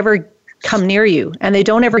actually ever come near you, and they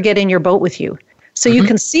don't ever get in your boat with you. So you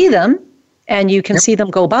can see them, and you can see them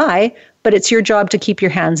go by, but it's your job to keep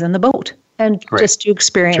your hands in the boat and just to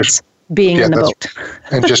experience being in the boat.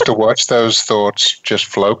 And just to watch those thoughts just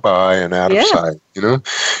float by and out of sight,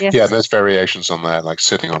 Yes. Yeah, there's variations on that, like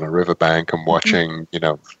sitting on a riverbank and watching,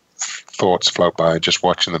 thoughts float by, just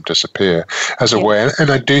watching them disappear as a way.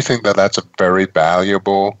 And I do think that that's a very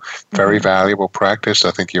valuable practice.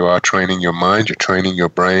 I think you are training your mind, you're training your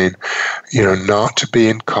brain, not to be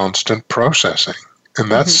in constant processing.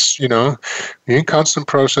 And that's, you're in constant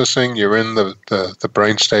processing. You're in the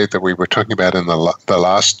brain state that we were talking about in the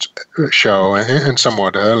last show and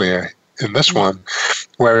somewhat earlier in this one,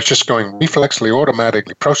 where it's just going reflexively,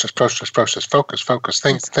 automatically, process, focus,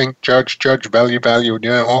 think, judge, value,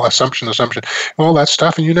 all assumption, all that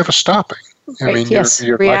stuff, and you're never stopping. I mean,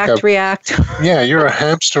 you're react. Yeah, you're a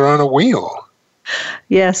hamster on a wheel.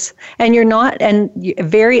 Yes, and you're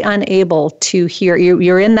very unable to hear.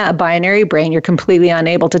 You're in that binary brain. You're completely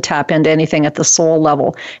unable to tap into anything at the soul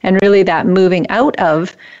level. And really that moving out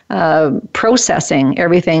of processing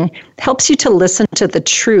everything helps you to listen to the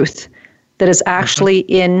truth that is actually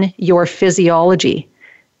in your physiology.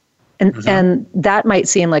 And that might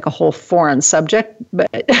seem like a whole foreign subject but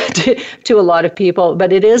to a lot of people,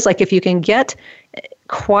 but it is like if you can get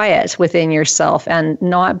quiet within yourself and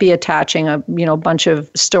not be attaching a bunch of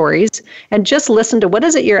stories and just listen to what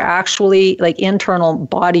is it your actually like internal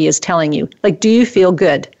body is telling you. Like, do you feel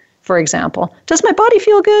good? For example, does my body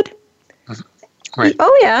feel good? Right.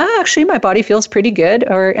 Oh yeah, actually my body feels pretty good,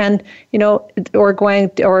 or doesn't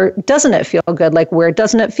it feel good? Like, where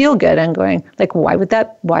doesn't it feel good? And going like, why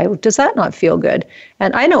does that not feel good?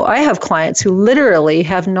 And I know I have clients who literally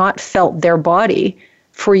have not felt their body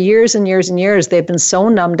for years and years and years. They've been so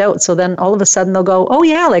numbed out. So then all of a sudden they'll go, oh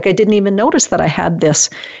yeah, like I didn't even notice that I had this,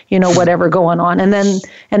 whatever going on. And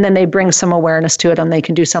then they bring some awareness to it, and they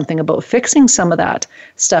can do something about fixing some of that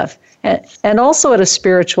stuff. And also at a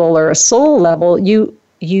spiritual or a soul level, you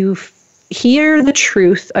hear the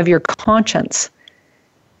truth of your conscience.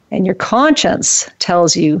 And your conscience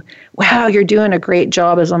tells you, wow, you're doing a great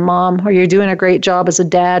job as a mom, or you're doing a great job as a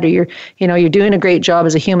dad, or you're doing a great job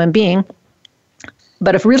as a human being.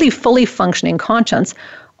 But a really fully functioning conscience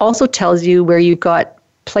also tells you where you've got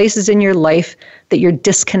places in your life that you're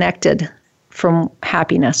disconnected from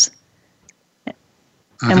happiness.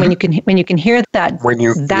 And when you can hear that,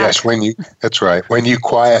 that's right. When you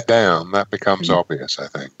quiet down, that becomes obvious, I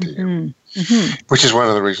think, to you. Which is one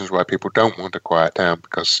of the reasons why people don't want to quiet down,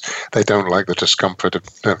 because they don't like the discomfort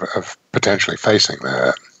of potentially facing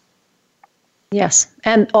that. Yes,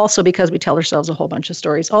 and also because we tell ourselves a whole bunch of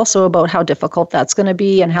stories also about how difficult that's going to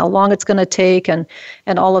be and how long it's going to take and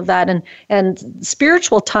all of that. And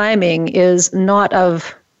spiritual timing is not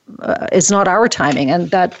our timing,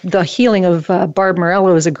 and that the healing of Barb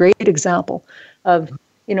Morello is a great example of,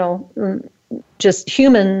 just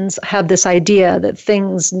humans have this idea that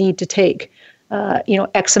things need to take,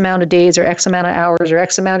 X amount of days or X amount of hours or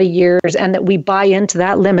X amount of years, and that we buy into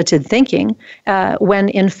that limited thinking, when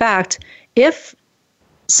in fact, if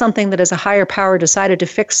something that is a higher power decided to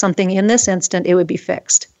fix something in this instant, it would be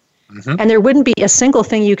fixed. Mm-hmm. And there wouldn't be a single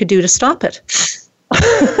thing you could do to stop it.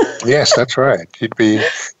 Yes, that's right. You'd be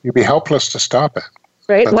helpless to stop it.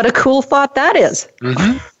 Right? What a cool thought that is.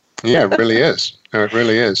 Mm-hmm. Yeah, it really is. No, it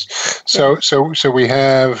really is. So we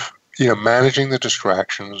have, managing the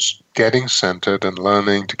distractions, getting centered and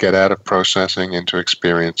learning to get out of processing into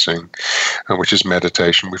experiencing, which is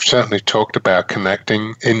meditation. We've certainly talked about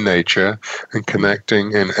connecting in nature and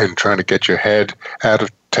connecting and trying to get your head out of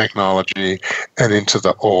technology and into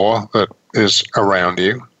the awe that is around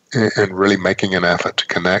you, and really making an effort to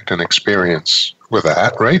connect and experience with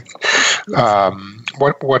that, right?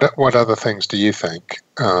 What other things do you think?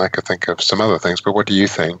 I could think of some other things, but what do you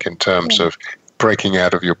think in terms of breaking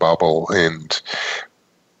out of your bubble and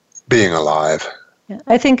being alive? Yeah,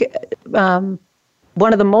 I think one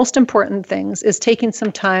of the most important things is taking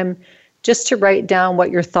some time just to write down what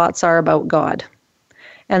your thoughts are about God.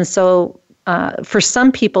 And so for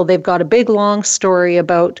some people, they've got a big, long story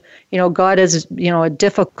about, God is, a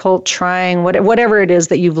difficult, trying, whatever it is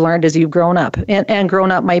that you've learned as you've grown up. And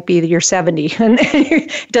grown up might be that you're 70, and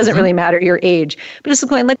it doesn't really matter your age. But it's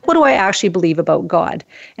going like, what do I actually believe about God?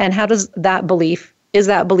 And how does that belief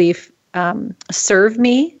serve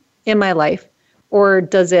me in my life? Or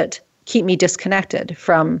does it keep me disconnected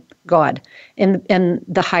from God in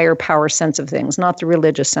the higher power sense of things, not the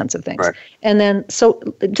religious sense of things? Right. And then, so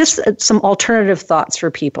just some alternative thoughts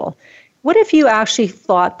for people. What if you actually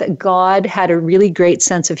thought that God had a really great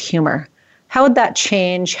sense of humor? How would that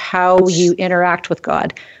change how you interact with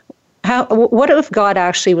God? What if God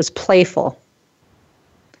actually was playful?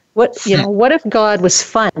 What if God was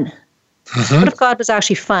fun? Mm-hmm. What if God was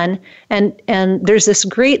actually fun? And there's this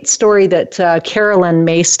great story that Carolyn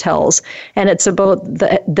Mace tells, and it's about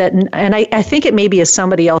that. And I think it maybe is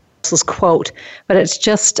somebody else's quote, but it's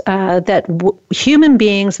just that human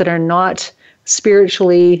beings that are not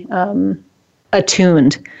spiritually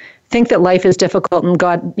attuned think that life is difficult and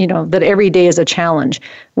God, that every day is a challenge.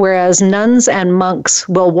 Whereas nuns and monks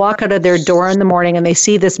will walk out of their door in the morning and they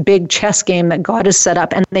see this big chess game that God has set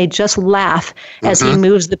up, and they just laugh as he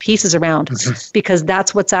moves the pieces around, because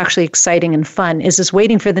that's what's actually exciting and fun, is just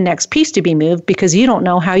waiting for the next piece to be moved, because you don't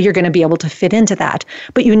know how you're going to be able to fit into that,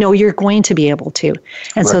 but you're going to be able to.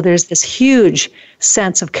 And so there's this huge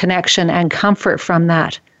sense of connection and comfort from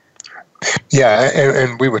that. Yeah,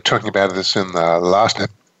 and we were talking about this in the last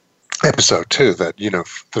episode too, that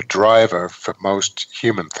the driver for most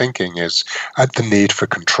human thinking is the need for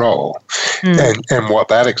control. And what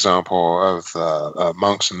that example of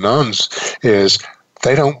monks and nuns is,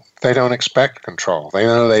 they don't expect control. They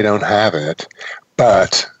know they don't have it,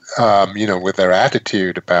 but with their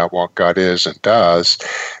attitude about what God is and does,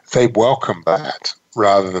 they welcome that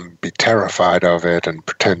rather than be terrified of it and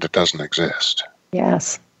pretend it doesn't exist.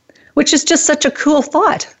 Yes, which is just such a cool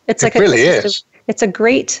thought. It's like really is. It's a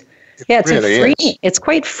great. Yeah, it's really freeing. It's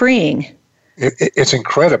quite freeing. It's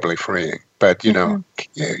incredibly freeing, but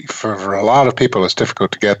for a lot of people, it's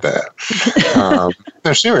difficult to get there.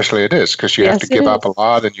 No, seriously, it is, because you have to give up a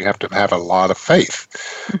lot, and you have to have a lot of faith.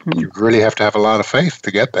 You really have to have a lot of faith to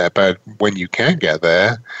get there. But when you can get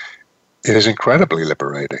there, it is incredibly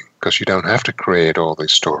liberating, because you don't have to create all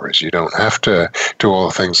these stories. You don't have to do all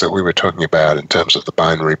the things that we were talking about in terms of the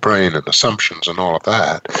binary brain and assumptions and all of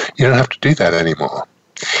that. You don't have to do that anymore.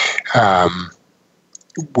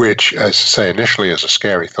 Which, as I say, initially is a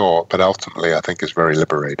scary thought, but ultimately I think is very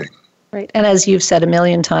liberating. Right. And as you've said a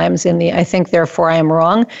million times in the I think, therefore I am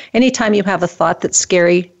wrong, anytime you have a thought that's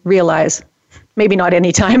scary, realize, maybe not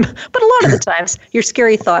any time, but a lot of the times, your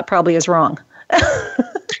scary thought probably is wrong.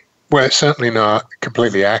 Well, it's certainly not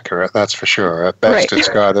completely accurate, that's for sure. At best,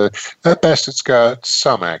 it's got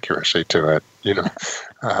some accuracy to it,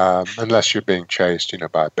 unless you're being chased,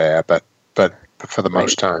 by a bear. But for the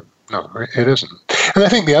most time, no, it isn't. And I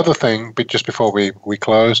think the other thing, but just before we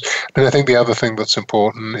close, I think the other thing that's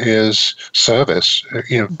important is service,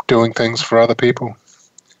 doing things for other people.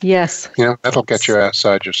 Yes. That'll get you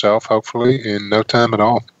outside yourself, hopefully, in no time at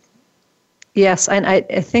all. Yes, and I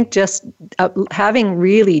think just having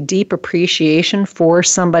really deep appreciation for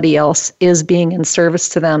somebody else is being in service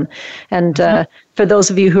to them. And for those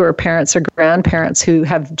of you who are parents or grandparents who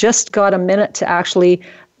have just got a minute to actually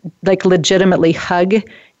legitimately hug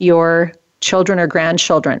your children or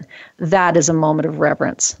grandchildren, that is a moment of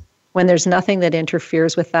reverence, when there's nothing that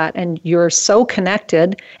interferes with that, and you're so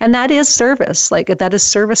connected, and that is service, that is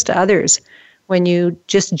service to others, when you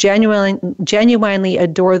just genuinely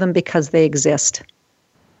adore them because they exist.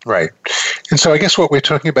 Right. And so I guess what we're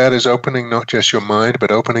talking about is opening not just your mind,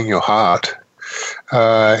 but opening your heart.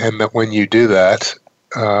 And that when you do that,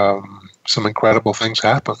 some incredible things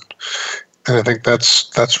happen. And I think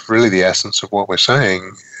that's really the essence of what we're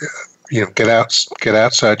saying. Get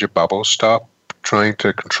outside your bubble. Stop trying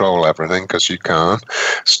to control everything because you can't.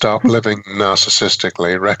 Stop living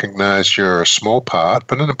narcissistically. Recognize you're a small part,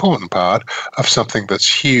 but an important part of something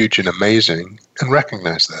that's huge and amazing, and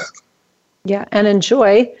recognize that. Yeah, and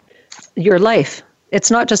enjoy your life. It's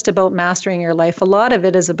not just about mastering your life. A lot of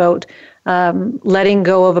it is about letting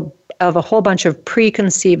go of a whole bunch of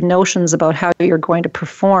preconceived notions about how you're going to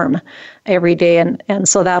perform every day. And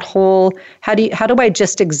so that whole, how do I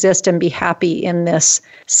just exist and be happy in this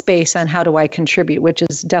space, and how do I contribute, which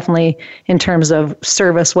is definitely in terms of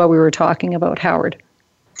service what we were talking about, Howard.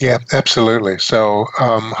 Yeah, absolutely. So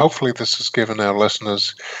hopefully this has given our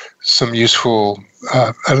listeners some useful,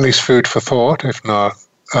 at least food for thought, if not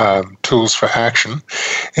tools for action.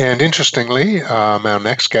 And interestingly, our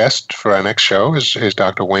next guest for our next show is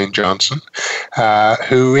Dr. Wayne Johnson,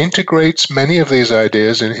 who integrates many of these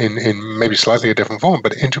ideas in maybe slightly a different form,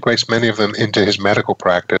 but integrates many of them into his medical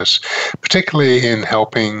practice, particularly in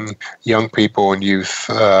helping young people and youth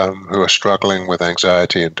who are struggling with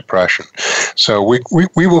anxiety and depression. So we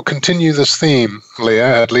will continue this theme,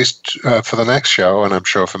 Leah, at least for the next show, and I'm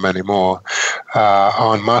sure for many more,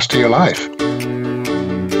 on Master Your Life.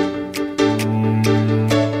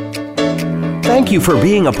 Thank you for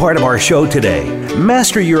being a part of our show today.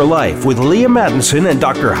 Master Your Life with Leah Mattinson and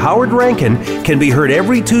Dr. Howard Rankin can be heard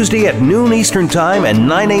every Tuesday at noon Eastern Time and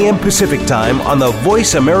 9 a.m. Pacific Time on the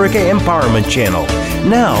Voice America Empowerment Channel.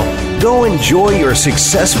 Now, go enjoy your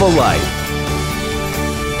successful life.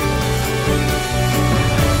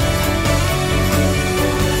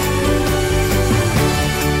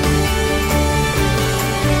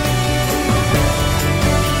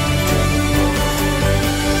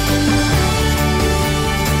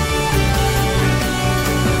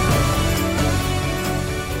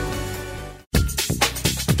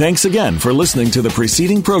 Thanks again for listening to the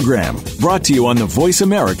preceding program, brought to you on the Voice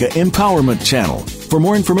America Empowerment Channel. For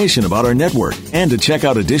more information about our network and to check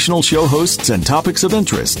out additional show hosts and topics of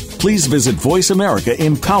interest, please visit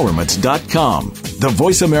voiceamericaempowerment.com. The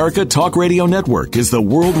Voice America Talk Radio Network is the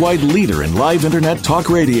worldwide leader in live Internet talk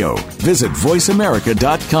radio. Visit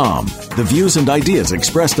voiceamerica.com. The views and ideas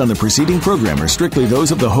expressed on the preceding program are strictly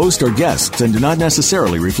those of the host or guests and do not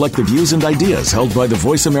necessarily reflect the views and ideas held by the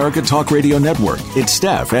Voice America Talk Radio Network, its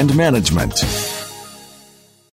staff, and management.